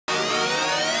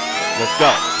Let's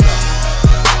go.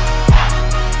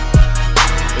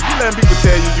 If you let people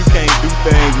tell you can't do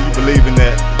things and you believe in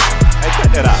that, hey,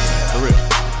 cut that out, man, for real.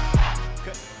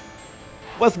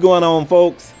 What's going on,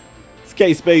 folks? It's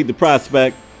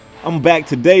KSpadeTheProspect. I'm back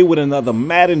today with another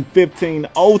Madden 15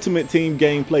 Ultimate Team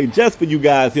gameplay just for you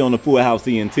guys here on the Full House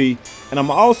ENT. And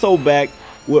I'm also back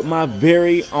with my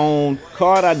very own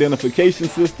card identification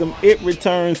system. It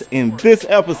returns in this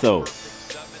episode.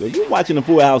 So if you're watching the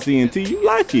Full House ENT, you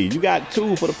lucky. You got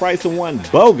two for the price of one.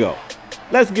 BOGO.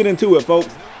 Let's get into it,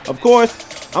 folks. Of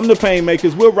course, I'm the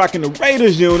Painmakers. We're rocking the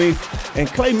AiiRxJONES, and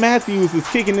Clay Matthews is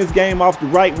kicking this game off the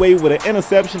right way with an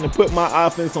interception to put my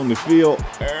offense on the field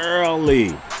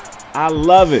early. I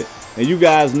love it. And you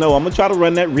guys know I'm going to try to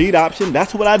run that read option.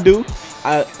 That's what I do.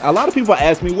 A lot of people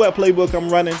ask me what playbook I'm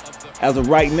running. As of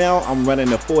right now, I'm running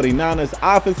the 49ers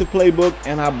offensive playbook,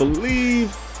 and I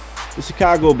believe the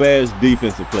Chicago Bears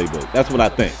defensive playbook. That's what I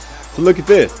think. So look at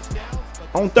this.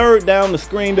 On third down, the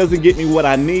screen doesn't get me what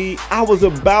I need. I was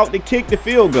about to kick the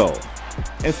field goal,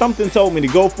 and something told me to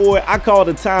go for it. I called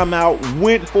a timeout,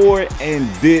 went for it, and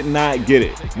did not get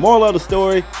it. Moral of the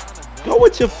story, go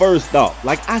with your first thought.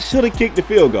 Like, I should have kicked the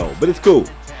field goal, but it's cool.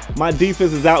 My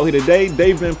defense is out here today.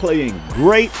 They've been playing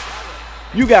great.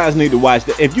 You guys need to watch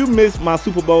that. If you missed my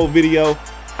Super Bowl video,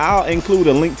 I'll include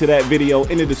a link to that video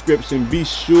in the description. Be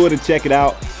sure to check it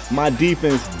out. My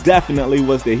defense definitely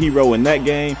was the hero in that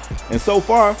game. And so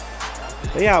far,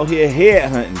 they out here head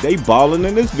hunting. They balling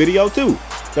in this video too.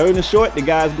 Third and short, the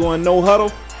guy's going no huddle.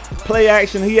 Play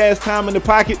action, he has time in the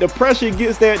pocket. The pressure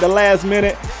gets there at the last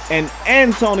minute. And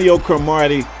Antonio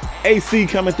Cromartie, AC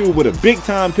coming through with a big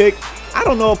time pick. I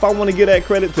don't know if I want to give that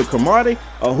credit to Cromartie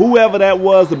or whoever that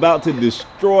was about to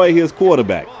destroy his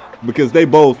quarterback, because they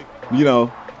both, you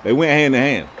know, they went hand in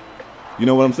hand. You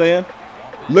know what I'm saying?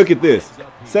 Look at this.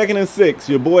 2nd and 6.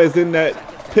 Your boy is in that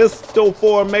pistol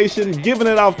formation, giving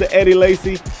it off to Eddie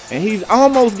Lacy, and he's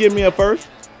almost giving me a first.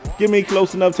 Give me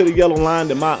close enough to the yellow line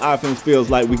that my offense feels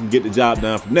like we can get the job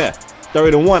done from there.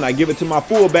 3rd and 1. I give it to my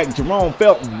fullback, Jerome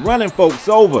Felton, running folks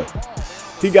over.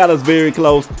 He got us very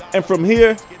close, and from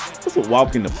here, it's a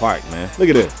walk in the park, man. Look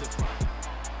at this.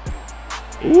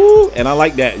 Ooh, and I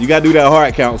like that. You got to do that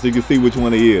hard count so you can see which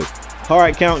one it is.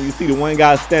 Hard count, you see the one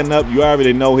guy standing up. You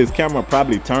already know his camera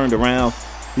probably turned around.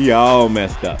 He all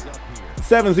messed up.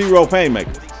 7-0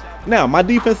 Painmakers. Now, my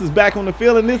defense is back on the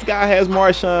field, and this guy has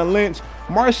Marshawn Lynch.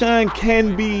 Marshawn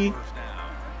can be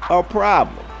a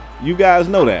problem. You guys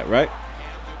know that, right?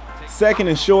 2nd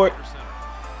and short.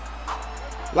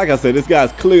 Like I said, this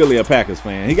guy's clearly a Packers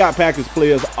fan. He got Packers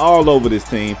players all over this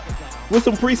team. With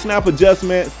some pre-snap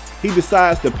adjustments, he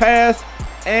decides to pass,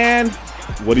 and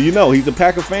what do you know? He's a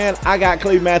Packer fan. I got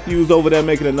Clay Matthews over there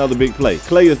making another big play.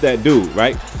 Clay is that dude,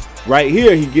 right? Right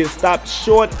here, he gets stopped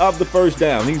short of the first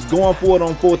down. He's going for it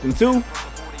on 4th and 2.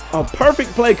 A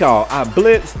perfect play call. I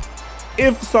blitzed.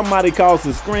 If somebody calls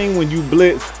the screen when you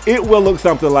blitz, it will look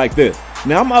something like this.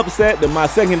 Now, I'm upset that my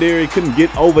secondary couldn't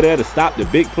get over there to stop the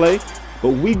big play, but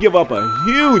we give up a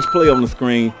huge play on the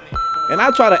screen, and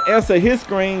I try to answer his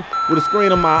screen with a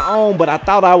screen of my own, but I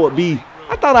thought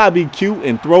I'd be cute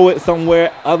and throw it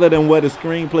somewhere other than where the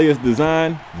screenplay is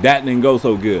designed. That didn't go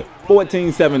so good.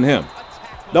 14-7 him.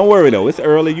 Don't worry though, it's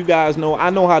early. You guys know I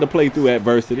know how to play through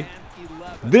adversity.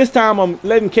 This time I'm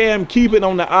letting Cam keep it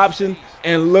on the option,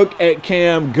 and look at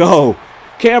Cam go.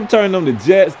 Cam turned on the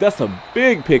Jets. That's a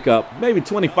big pickup. Maybe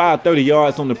 25, 30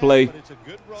 yards on the play.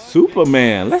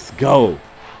 Superman, let's go.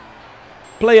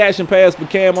 Play action pass for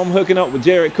Cam. I'm hooking up with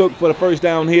Jared Cook for the first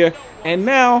down here. And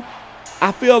now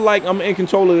I feel like I'm in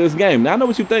control of this game. Now I know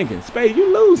what you're thinking. Spade,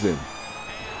 you losing.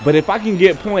 But if I can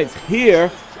get points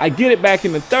here, I get it back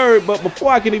in the third. But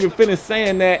before I can even finish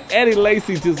saying that, Eddie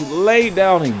Lacy just laid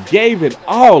down and gave it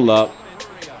all up.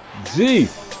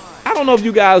 Jeez. I don't know if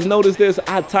you guys noticed this.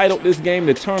 I titled this game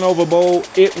the Turnover Bowl.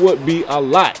 It would be a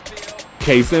lot.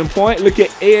 Case in point, look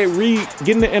at Ed Reed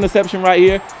getting the interception right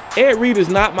here. Ed Reed is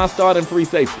not my starting free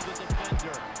safety.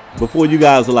 Before you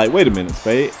guys are like, wait a minute,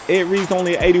 Spade. Ed Reed's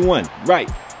only at 81. Right.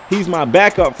 He's my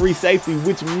backup free safety,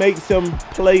 which makes him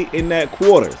play in that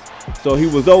quarters. So he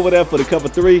was over there for the cover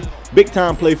 3. Big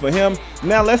time play for him.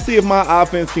 Now let's see if my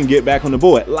offense can get back on the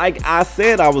board, like I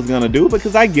said I was going to do,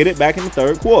 because I get it back in the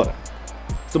 3rd quarter.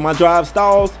 So my drive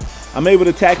stalls. I'm able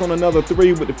to tack on another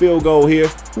 3 with the field goal here.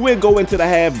 We'll go into the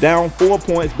half down 4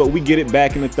 points, but we get it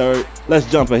back in the 3rd. Let's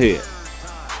jump ahead.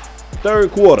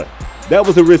 3rd quarter. That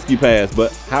was a risky pass,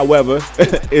 but however,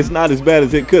 it's not as bad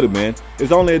as it could have been.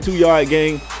 It's only a 2-yard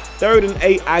gain. 3rd and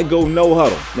 8, I go no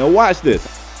huddle. Now watch this.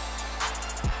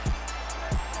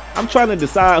 I'm trying to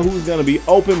decide who's going to be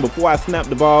open before I snap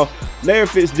the ball. Larry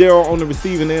Fitzgerald on the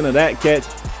receiving end of that catch.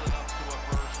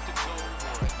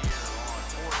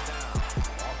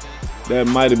 That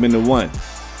might have been the one.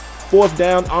 4th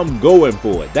down, I'm going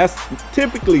for it. That's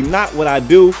typically not what I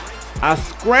do. I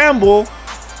scramble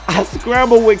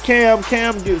with Cam.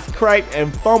 Cam gets cracked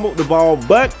and fumbled the ball,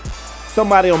 but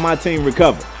somebody on my team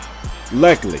recovered.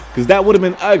 Luckily, because that would have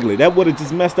been ugly. That would have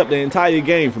just messed up the entire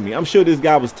game for me. I'm sure this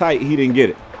guy was tight. He didn't get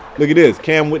it. Look at this.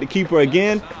 Cam with the keeper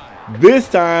again. This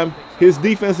time, his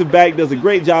defensive back does a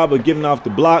great job of getting off the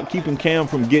block, keeping Cam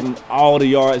from getting all the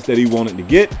yards that he wanted to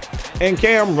get. And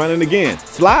Cam running again.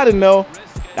 Sliding though.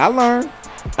 I learned.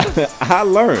 I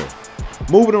learned.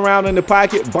 Moving around in the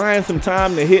pocket, buying some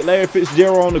time to hit Larry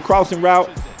Fitzgerald on the crossing route.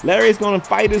 Larry's going to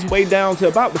fight his way down to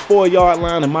about the 4-yard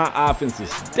line, and my offense is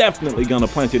definitely going to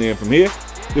punch it in from here.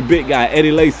 The big guy,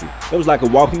 Eddie Lacy. It was like a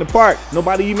walk in the park.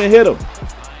 Nobody even hit him.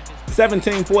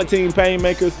 17-14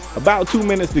 Painmakers, about 2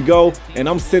 minutes to go, and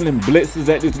I'm sending blitzes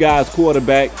at this guy's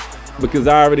quarterback because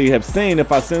I already have seen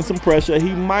if I send some pressure,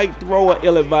 he might throw an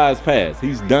ill-advised pass.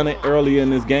 He's done it earlier in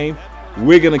this game.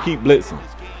 We're going to keep blitzing.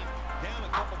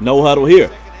 No huddle here.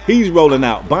 He's rolling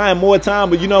out, buying more time,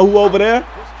 but you know who over there?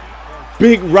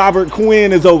 Big Robert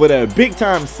Quinn is over there. Big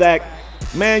time sack.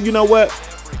 Man, you know what?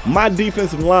 My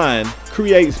defensive line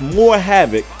creates more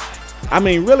havoc. I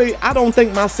mean, really, I don't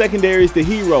think my secondary is the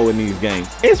hero in these games.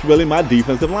 It's really my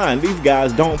defensive line. These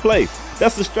guys don't play.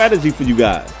 That's the strategy for you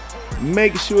guys.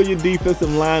 Make sure your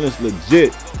defensive line is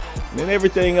legit. And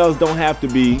everything else don't have to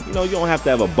be, you don't have to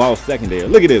have a boss secondary.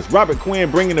 Look at this. Robert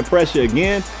Quinn bringing the pressure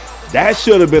again. That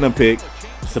should have been a pick.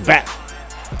 It's a back.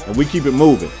 And we keep it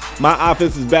moving. My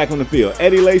offense is back on the field.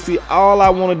 Eddie Lacy, all I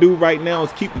want to do right now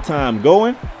is keep the time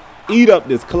going, eat up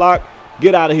this clock,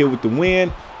 get out of here with the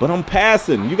win. But I'm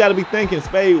passing. You got to be thinking,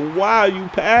 Spade, why are you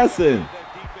passing?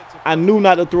 I knew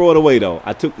not to throw it away, though.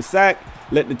 I took the sack,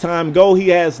 let the time go. He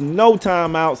has no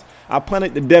timeouts. I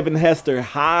punted to Devin Hester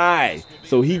high,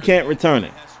 so he can't return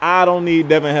it. I don't need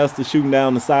Devin Hester shooting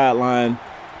down the sideline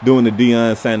doing the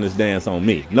Deion Sanders dance on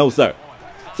me. No, sir.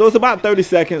 So it's about 30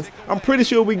 seconds. I'm pretty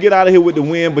sure we get out of here with the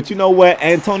win. But you know what?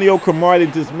 Antonio Cromartie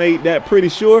just made that pretty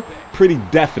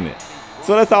definite.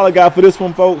 So that's all I got for this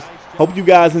one, folks. Hope you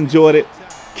guys enjoyed it.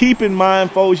 Keep in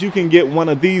mind, folks, you can get one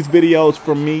of these videos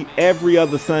from me every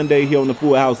other Sunday here on the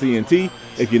Full House ENT.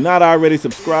 If you're not already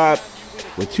subscribed,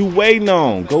 what you waiting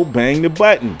on? Go bang the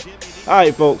button. All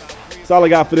right, folks. That's all I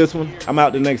got for this one. I'm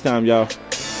out the next time, y'all.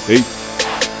 Peace.